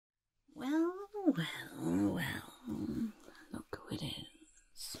Well, look who it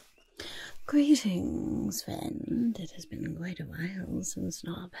is. Greetings, friend. It has been quite a while since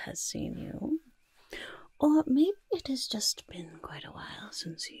Knobb has seen you. Or maybe it has just been quite a while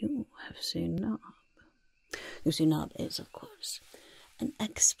since you have seen Knobb. You see, Knobb is, of course, an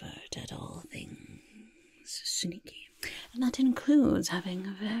expert at all things sneaky, and that includes having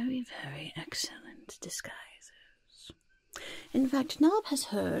very, very excellent disguises. In fact, Knobb has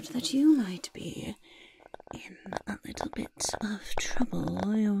heard that you might be in a little bit of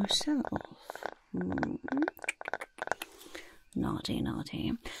trouble yourself. Naughty,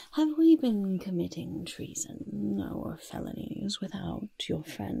 naughty. Have we been committing treason or felonies without your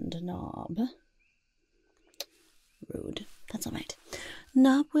friend Knobb? Rude. That's all right.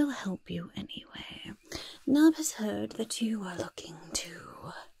 Knobb will help you anyway. Knobb has heard that you are looking to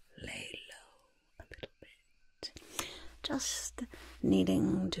lay low a little bit. Just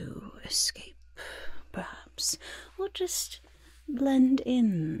needing to escape, perhaps, or just blend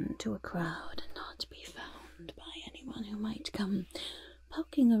in to a crowd and not be found by anyone who might come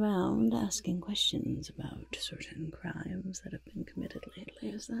poking around asking questions about certain crimes that have been committed lately.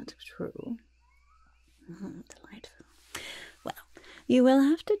 Is that true? Delightful. Well, you will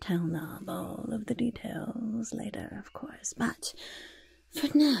have to tell Knobb all of the details later, of course, but for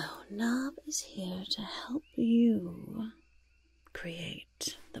now, Knobb is here to help you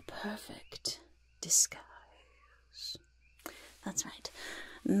create the perfect disguise. That's right.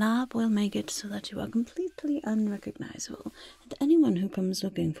 Knobb will make it so that you are completely unrecognizable, and anyone who comes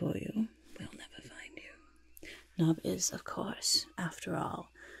looking for you will never find you. Knobb is, of course, after all,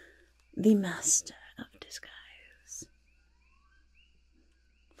 the master of disguise.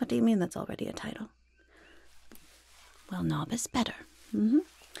 What do you mean that's already a title? Well, Knobb is better.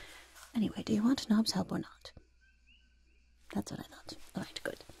 Anyway, do you want Knobb's help or not? That's what I thought. All right,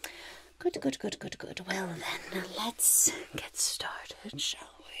 good. Good. Well then, let's get started,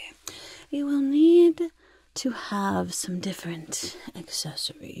 shall we? You will need to have some different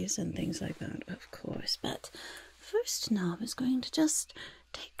accessories and things like that, of course, but first Knobb is going to just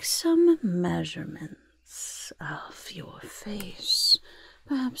take some measurements of your face,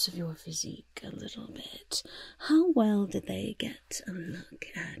 perhaps of your physique a little bit. How well did they get a look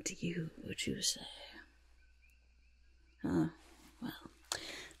at you, would you say? Well,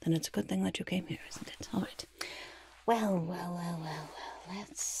 then it's a good thing that you came here, isn't it? All right. Well,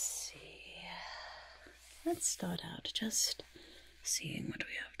 let's see. Let's start out just seeing what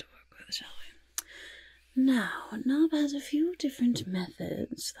we have to work with, shall we? Now, Knobb has a few different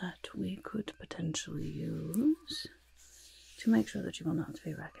methods that we could potentially use to make sure that you will not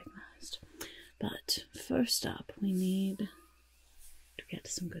be recognized. But first up, we need to get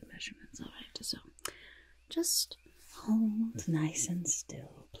some good measurements, all right? So just hold nice and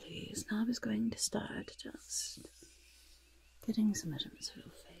still, please. Knobb is going to start just getting some measurements of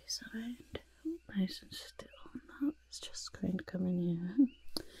your face, all right? Hold nice and still. Knobb is just going to come in here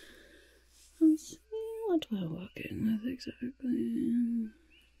and see what we're working with exactly.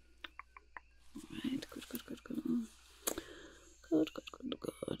 All right, good.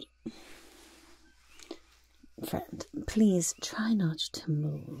 Good. Friend, please try not to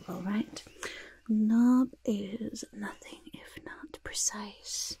move, all right? Knobb is nothing if not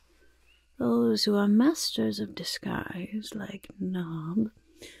precise. Those who are masters of disguise, like Knobb,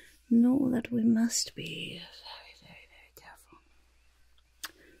 know that we must be very careful.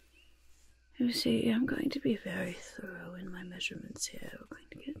 You see, I'm going to be very thorough in my measurements here. We're going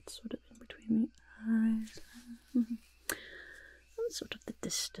to get sort of in between the eyes. And sort of the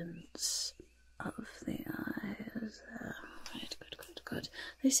distance of the eyes there. Right, good.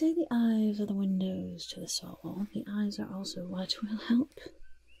 They say the eyes are the windows to the soul. The eyes are also what will help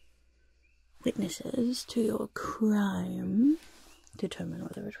witnesses to your crime determine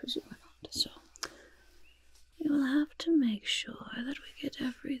whether it was you or not. So you will have to make sure that we get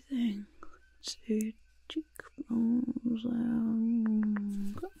everything. Let's see, cheekbones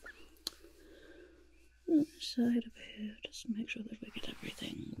there. Side of here, just make sure that we get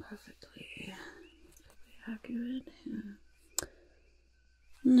everything perfectly accurate here.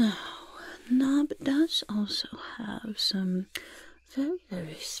 Now, Knobb does also have some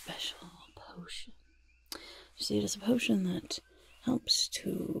very special potion. You see, it is a potion that helps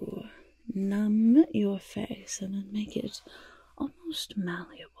to numb your face and then make it almost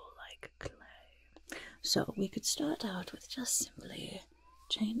malleable like clay. So we could start out with just simply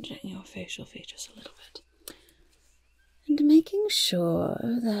changing your facial features a little bit and making sure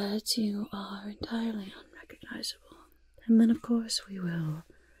that you are entirely unrecognizable. And then, of course, we will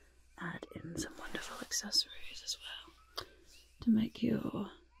add in some wonderful accessories as well to make you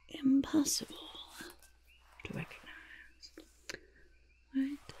impossible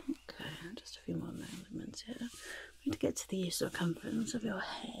at the circumference of your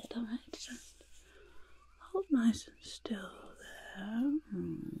head. Alright, just hold nice and still there.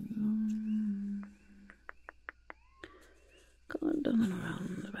 Going down and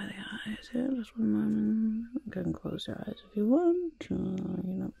around by the eyes here, just one moment. You can close your eyes if you want. You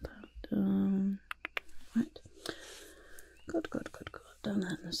don't have to. Right. Good. Down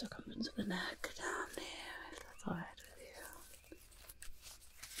that in the circumference of the neck, down here, if that's alright with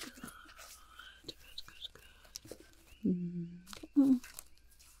you. Good.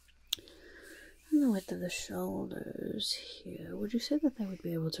 And the width of the shoulders here. Would you say that they would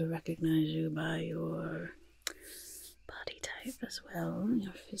be able to recognize you by your body type as well?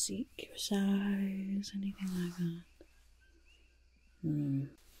 Your physique, your size, anything like that?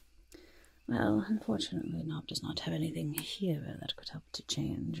 Well, unfortunately, Knobb does not have anything here that could help to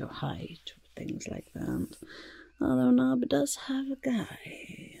change your height or things like that. Although Knobb does have a guy,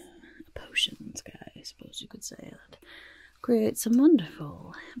 a potions guy, I suppose you could say, that creates some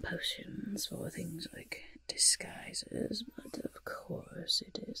wonderful potions for things like disguises, but of course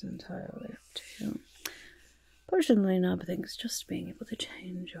it is entirely up to you. Personally, Knobb thinks just being able to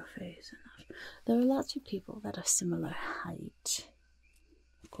change your face enough. There are lots of people that are similar height.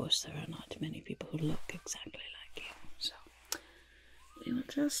 Of course, there are not many people who look exactly like you, so we will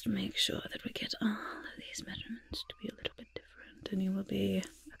just make sure that we get all of these measurements to be a little bit different, and you will be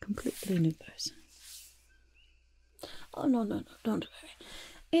a completely new person. Oh, no, don't worry.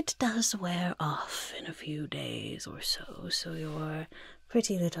 It does wear off in a few days or so, so your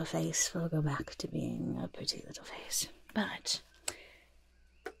pretty little face will go back to being a pretty little face. But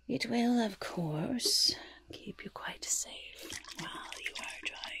it will, of course, keep you quite safe while you are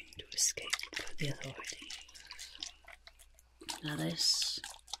trying to escape the authorities. Now this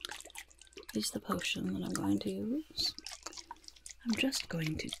is the potion that I'm going to use. I'm just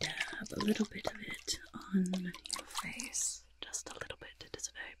going to dab a little bit of it on your face. Just a little bit. It is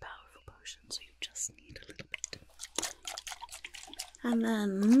a very powerful potion, so you just need a little bit. And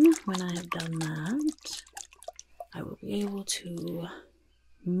then, when I have done that, I will be able to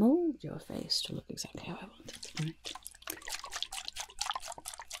mold your face to look exactly how I want it. Right?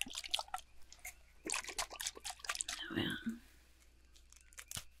 There we are.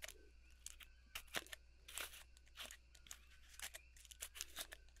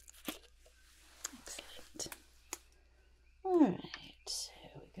 Excellent. Alright,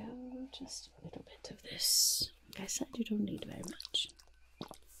 here we go. Just a little bit of this. Like I said, you don't need very much.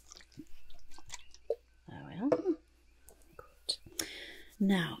 There we are. Good.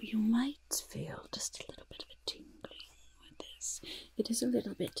 Now, you might feel just a little bit of a tingling with this. It is a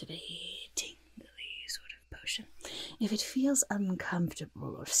little bit of a tingly sort of potion. If it feels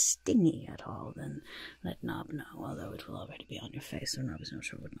uncomfortable or stingy at all, then let Knobb know, although it will already be on your face, so Knobb is not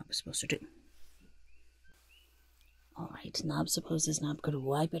sure what Knobb is supposed to do. Alright, Knobb supposes Knobb could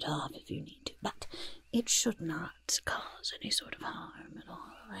wipe it off if you need to, but it should not cause any sort of harm at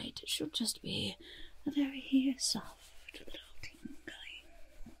all, right? It should just be a very soft little tingling.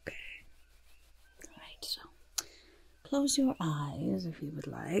 Okay. Alright, so close your eyes if you would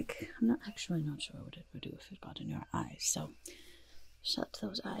like. I'm not sure what it would do if it got in your eyes, so shut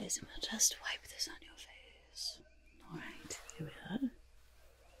those eyes and we'll just wipe this on your face. Alright, here we are.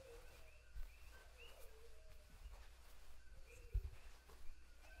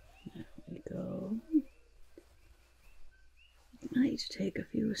 There we go. It might take a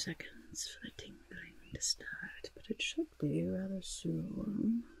few seconds for the tingling to start, but it should be rather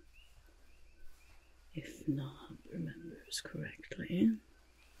soon. If Knobb remembers correctly.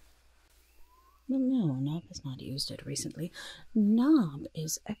 Well, no, Knobb has not used it recently. Knobb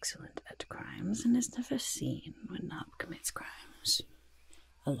is excellent at crimes and is never seen when Knobb commits crimes.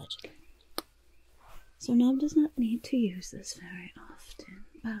 Allegedly. So Knobb does not need to use this very often,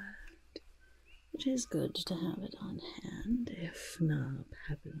 but it is good to have it on hand if Knobb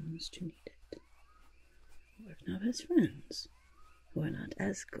happens to need it. Or if Knobb has friends who are not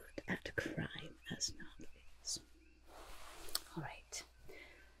as good at crime as Knobb is. Alright.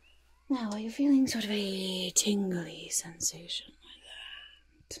 Now, are you feeling sort of a tingly sensation like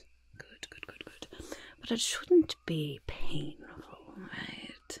that? Good. But it shouldn't be painful,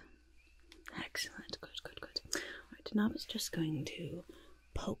 right? Excellent. Good. Alright, Knobb is just going to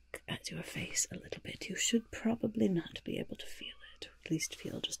poke at your face a little bit. You should probably not be able to feel it, or at least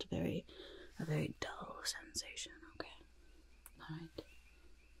feel just a very dull sensation, okay? Alright.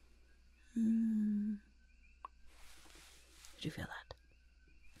 Did you feel that?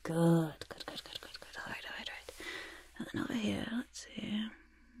 Good. Alright. And then over here, let's see.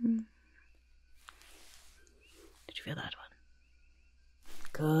 Did you feel that one?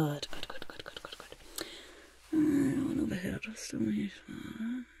 Good. And one over here just to make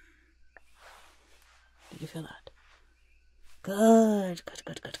sure. Did you feel that? Good, good,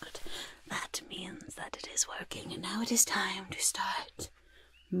 good, good, good. That means that it is working, and now it is time to start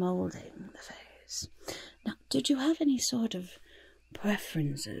molding the face. Now, did you have any sort of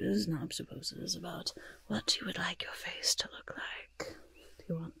preferences, Knobb supposes, about what you would like your face to look like? Do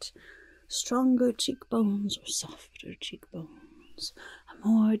you want stronger cheekbones or softer cheekbones? A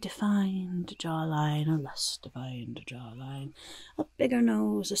more defined jawline, a less defined jawline? A bigger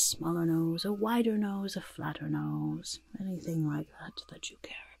nose, a smaller nose, a wider nose, a flatter nose? Anything like that you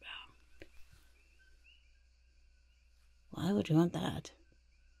care about? Why would you want that?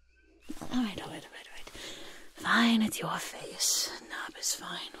 Alright. Fine, it's your face. Knobb is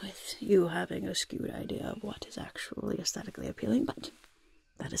fine with you having a skewed idea of what is actually aesthetically appealing, but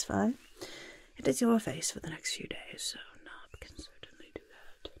that is fine. It is your face for the next few days, so Knobb can certainly do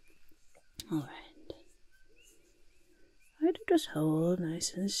that. Alright. Try to just hold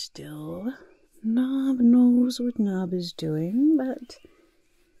nice and still. Knobb knows what Knobb is doing, but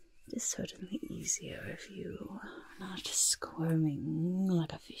it is certainly easier if you are not squirming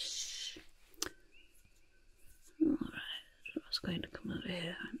like a fish. Alright, I was going to come over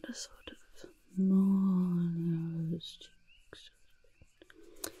here and just sort of mourn those cheeks.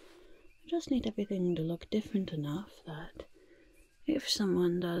 I just need everything to look different enough that if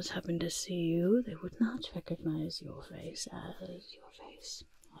someone does happen to see you, they would not recognize your face as your face,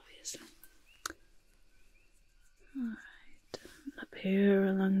 obviously. Alright, up here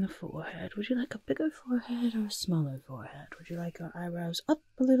along the forehead. Would you like a bigger forehead or a smaller forehead? Would you like your eyebrows up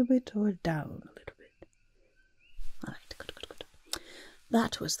a little bit or down a little bit? Alright, good.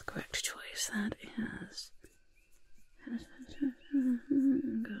 That was the correct choice. That is...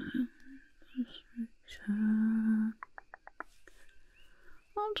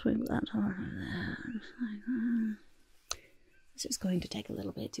 I'll twig that over there. This is going to take a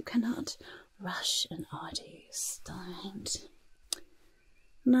little bit. You cannot rush an artist, alright?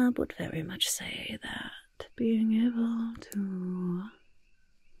 Knobb would very much say that being able to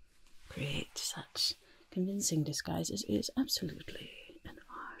create such convincing disguises is absolutely an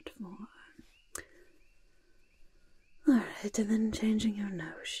art form. Alright, and then changing your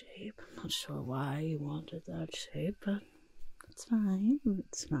nose shape. I'm not sure why you wanted that shape, but it's fine.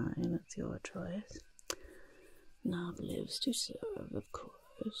 It's fine. It's your choice. Knobb lives to serve, of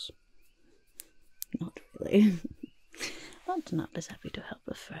course. Not really. But Knobb is happy to help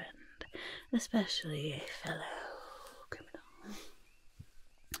a friend, especially a fellow criminal.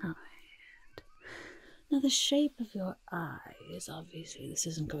 Alright. Now, the shape of your eyes, obviously, this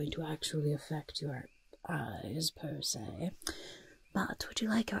isn't going to actually affect your eyes, per se. But would you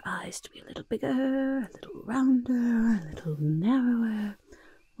like your eyes to be a little bigger, a little rounder, a little narrower?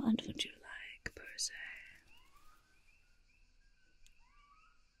 What would you like, per se?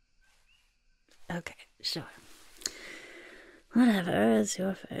 Okay, sure. Whatever, it's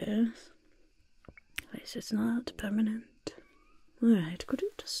your face. Face is not permanent. Alright, could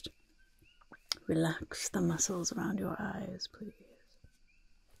you just relax the muscles around your eyes, please?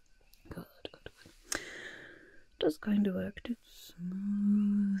 Good. Just going to work to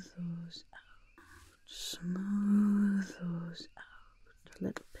smooth those out. Smooth those out a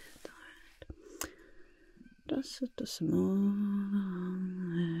little bit. Alright. Just to smooth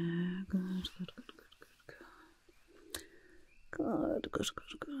on there. Good. Just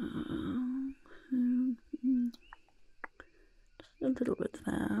a little bit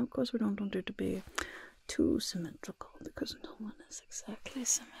there. Of course, we don't want it to be too symmetrical because no one is exactly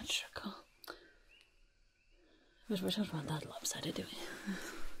symmetrical. But we don't want that lopsided, do we?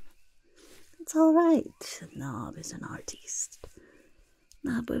 It's alright. Knobb is an artiste.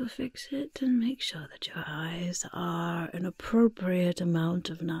 Knobb will fix it and make sure that your eyes are an appropriate amount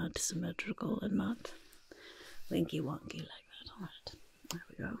of not symmetrical and not winky-wonky like that. Alright, there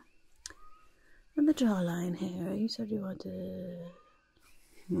we go. And the jawline here, you said you wanted...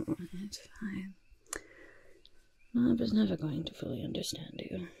 Alright, fine. Knobb is never going to fully understand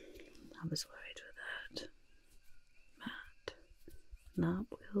you. I was worried with that. But Knobb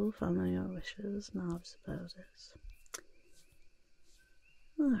will follow your wishes, Knobb supposes.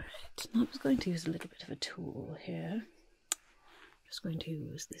 Alright, Knobb is going to use a little bit of a tool here. Just going to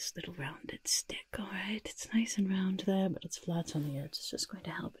use this little rounded stick, alright? It's nice and round there, but it's flat on the edge. It's just going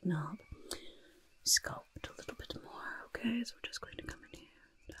to help Knobb sculpt a little bit more, okay? So we're just going to come in here.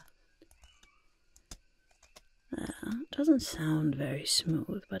 It doesn't sound very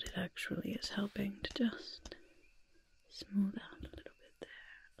smooth, but it actually is helping to just smooth out a little bit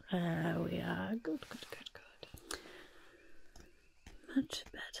there. There we are. Good. Much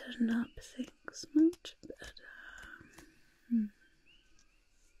better, Knobb thinks. Much better.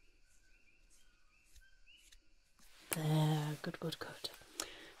 There, good, good, good. A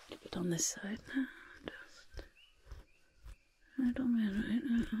little bit on this side now. I don't mean right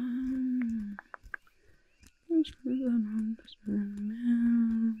now.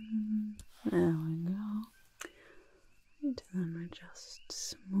 There we go. And then we just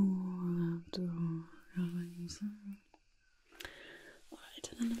smooth out the rings. Alright,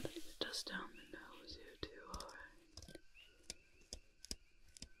 and then a little bit just down the nose here too.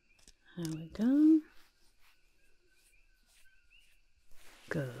 Alright. There we go.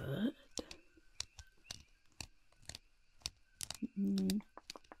 Good.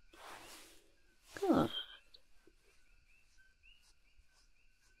 Good.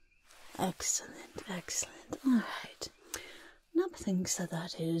 Excellent, excellent. Alright. Knobb thinks that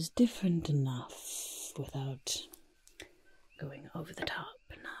that is different enough without going over the top,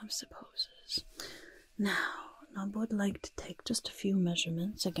 Knobb supposes. Now, Knobb would like to take just a few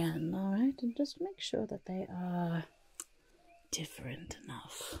measurements again, alright, and just make sure that they are different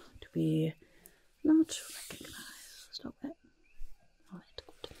enough to be not recognized. Okay. Alright,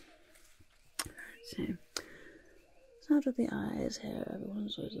 good. Let's see. Out of the eyes here,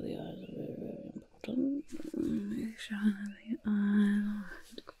 everyone's eyes of the eyes are very, very important. Make sure that the eyes.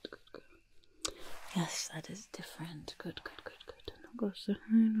 Alright, good, good, good. Yes, that is different. Good, good, good, good. And of course, the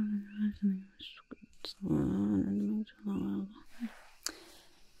hand on the eyes and the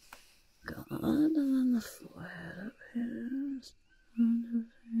good. And then the forehead up here.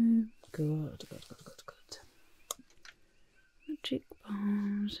 Good, good, good, good, good. The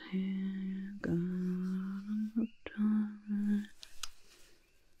cheekbones here. Good.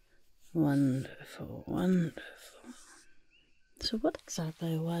 Wonderful, wonderful. So what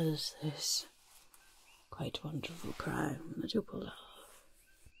exactly was this quite wonderful crime that you pulled off?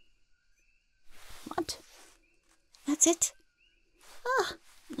 What? That's it? Ah,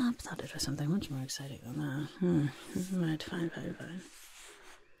 I thought it was something much more exciting than that. Right, fine, fine, fine.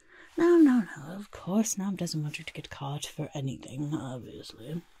 No, no, no, of course Knobb doesn't want you to get caught for anything,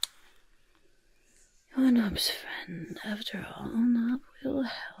 obviously. You're Knobb's friend, after all. Knobb will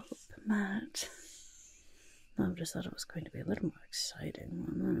help, Matt. Knobb just thought it was going to be a little more exciting,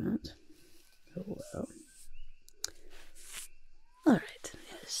 wasn't it? Oh well. Alright,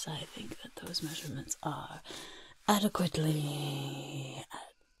 yes, I think that those measurements are adequately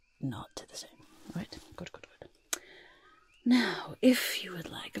not the same. Right, good, good, good. Now, if you would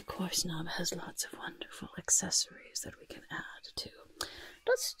like, of course, Knobb has lots of wonderful accessories that we can add to.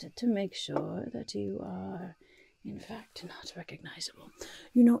 Just to make sure that you are, in fact, not recognizable.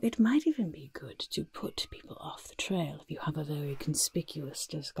 You know, it might even be good to put people off the trail if you have a very conspicuous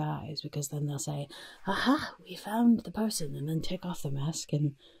disguise, because then they'll say, aha, we found the person, and then take off the mask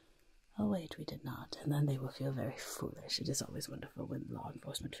and, oh wait, we did not. And then they will feel very foolish. It is always wonderful when law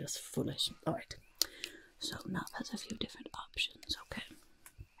enforcement feels foolish. Alright, so Knobb has a few different options, okay.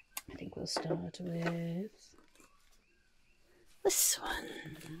 I think we'll start with this one.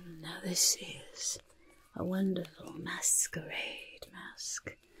 Now this is a wonderful masquerade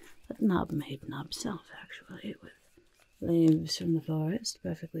mask that Knobb made Knobb self, actually, with leaves from the forest,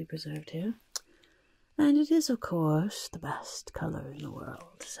 perfectly preserved here. And it is, of course, the best colour in the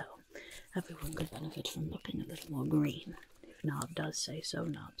world, so everyone could benefit from looking a little more green, if Knobb does say so,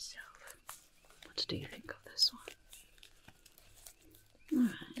 Knobb self. What do you think of this one?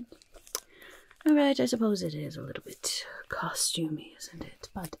 Alright. Alright, I suppose it is a little bit costumey, isn't it?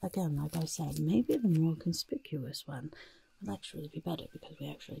 But again, like I said, maybe the more conspicuous one will actually be better because we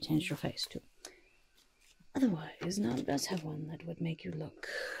actually changed your face too. Otherwise, Knobb does have one that would make you look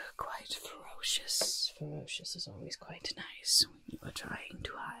quite ferocious. Ferocious is always quite nice when you are trying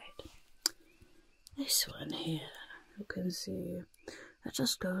to hide. This one here, you can see, that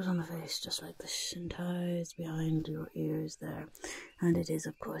just goes on the face just like this and ties behind your ears there. And it is,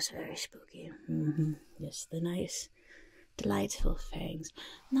 of course, very spooky. Yes, the nice, delightful fangs.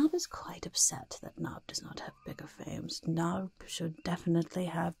 Knobb is quite upset that Knobb does not have bigger fangs. Knobb should definitely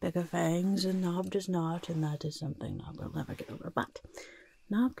have bigger fangs, and Knobb does not, and that is something Knobb will never get over. But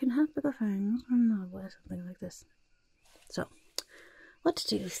Knobb can have bigger fangs, and Knobb wears something like this. So, what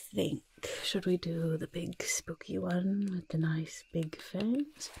do you think? Should we do the big spooky one with the nice big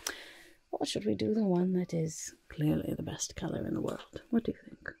fangs? Or should we do the one that is clearly the best colour in the world? What do you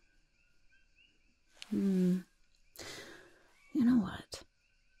think? You know what?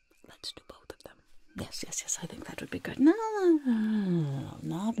 Let's do both of them. Yes, yes, yes, I think that would be good. No.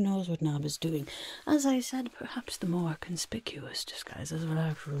 Knobb knows what Knobb is doing. As I said, perhaps the more conspicuous disguises will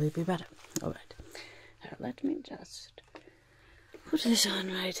actually be better. Alright. Now, let me just put this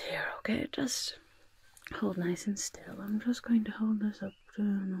on right here, okay? Just hold nice and still. I'm just going to hold this up.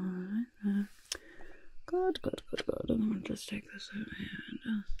 Alright. Good. And then we'll just take this over here and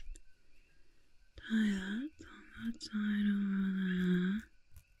just tie that on that side over there.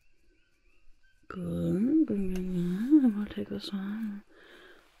 Good. And we'll take this one.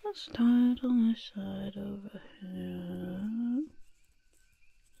 Let's tie it on this side over here.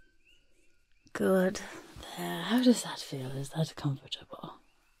 Good. There. How does that feel? Is that comfortable?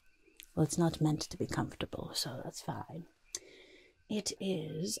 Well, it's not meant to be comfortable, so that's fine. It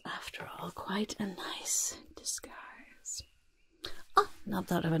is, after all, quite a nice disguise. Oh, not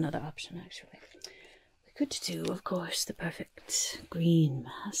thought of another option, actually. We could do, of course, the perfect green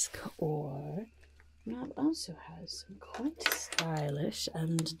mask, or Knobb also has some quite stylish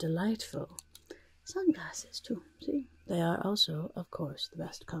and delightful sunglasses, too. See? They are also, of course, the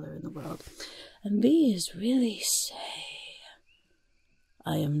best color in the world. And these really say,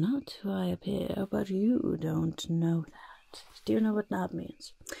 I am not who I appear, but you don't know that. Do you know what Knobb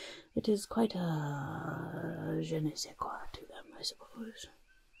means? It is quite a je ne sais quoi to them, I suppose.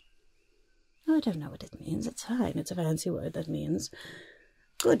 I don't know what it means. It's fine. It's a fancy word that means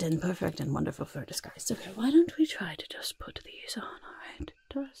good and perfect and wonderful for a disguise. Okay, why don't we try to just put these on, alright?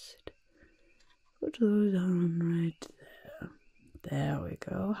 Just put those on right there. There we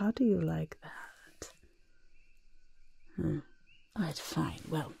go. How do you like that? Alright, fine.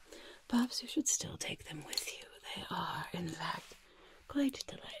 Well, perhaps you should still take them with you. They are, in fact, quite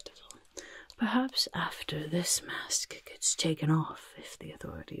delightful. Perhaps after this mask gets taken off, if the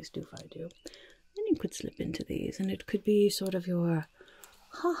authorities do find you, then you could slip into these, and it could be sort of your,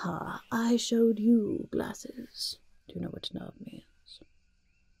 haha, I showed you glasses. Do you know what Knobb means?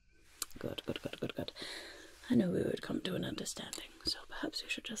 Good. I knew we would come to an understanding, so perhaps you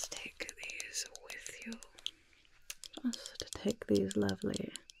should just take these with you. Just take these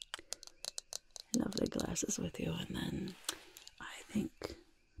lovely glasses with you, and then I think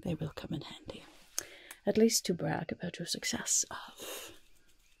they will come in handy. At least to brag about your success of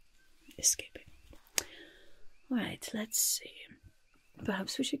escaping. Alright, let's see.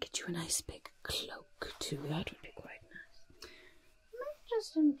 Perhaps we should get you a nice big cloak, too. That would be quite nice. Maybe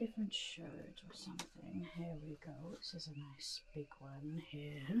just in a different shirt or something. Here we go. This is a nice big one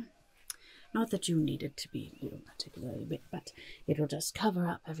here. Not that you need it to be, particularly big, but it will just cover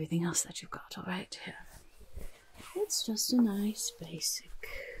up everything else that you've got, alright? Here. It's just a nice basic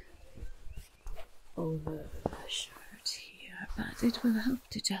over shirt here, but it will help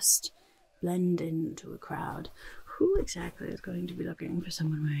to just blend into a crowd. Who exactly is going to be looking for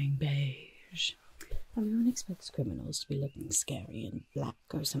someone wearing beige? Everyone expects criminals to be looking scary and black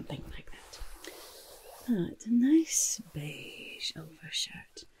or something like that. It's a nice beige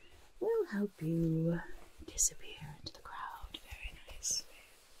overshirt. Will help you disappear into the crowd. Very nice.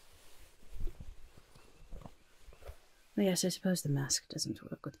 Well, yes, I suppose the mask doesn't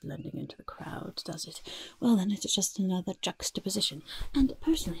work with blending into the crowd, does it? Well, then it's just another juxtaposition. And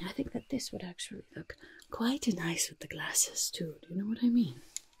personally, I think that this would actually look quite nice with the glasses, too. Do you know what I mean?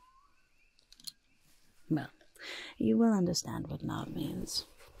 Well, you will understand what Knobb means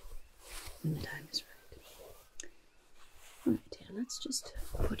when the time is right. Alright, yeah, let's just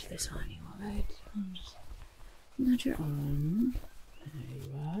put this on you, alright? Not your arm. There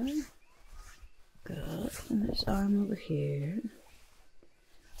you are. Good. And this arm over here.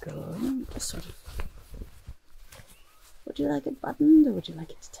 Good. Just sort of. Would you like it buttoned or would you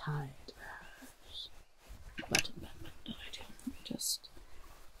like it tied, perhaps? Button. Alright, yeah. Just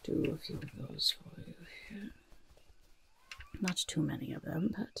do a few of those for you here. Not too many of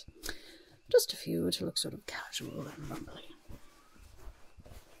them, but just a few to look sort of casual and rumbly.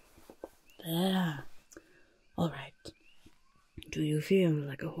 There. Alright. Do you feel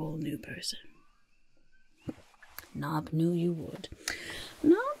like a whole new person? Knobb knew you would.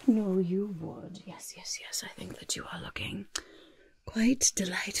 Knobb knew you would. Yes. I think that you are looking quite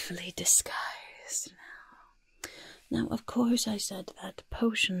delightfully disguised now. Now, of course, I said that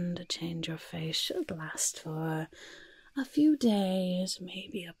potion to change your face should last for a few days,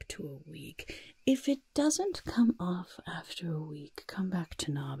 maybe up to a week. If it doesn't come off after a week, come back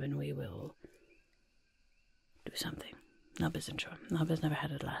to Knobb and we will do something. Knobb isn't sure. Knobb has never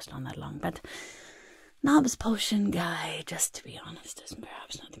had it last on that long, but Knobb's potion guy, just to be honest, is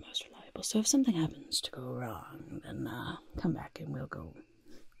perhaps not the most reliable. So if something happens to go wrong, then come back and we'll go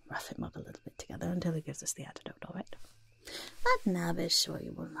rough him up a little bit together until he gives us the antidote, alright? But Knobb is sure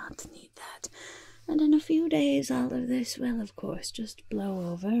you will not need that. And in a few days, all of this will, of course, just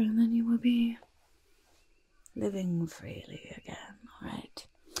blow over, and then you will be living freely again, alright?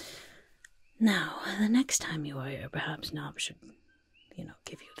 Now, the next time you are here, perhaps Knobb should,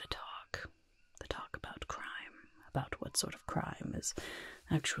 give you the talk about sort of crime is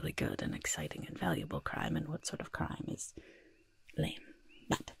actually good and exciting and valuable crime, and what sort of crime is lame.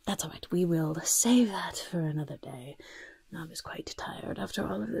 But that's alright, we will save that for another day. Knobb is quite tired after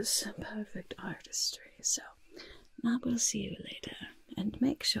all of this perfect artistry, so Knobb will see you later, and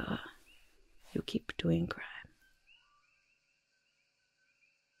make sure you keep doing crime.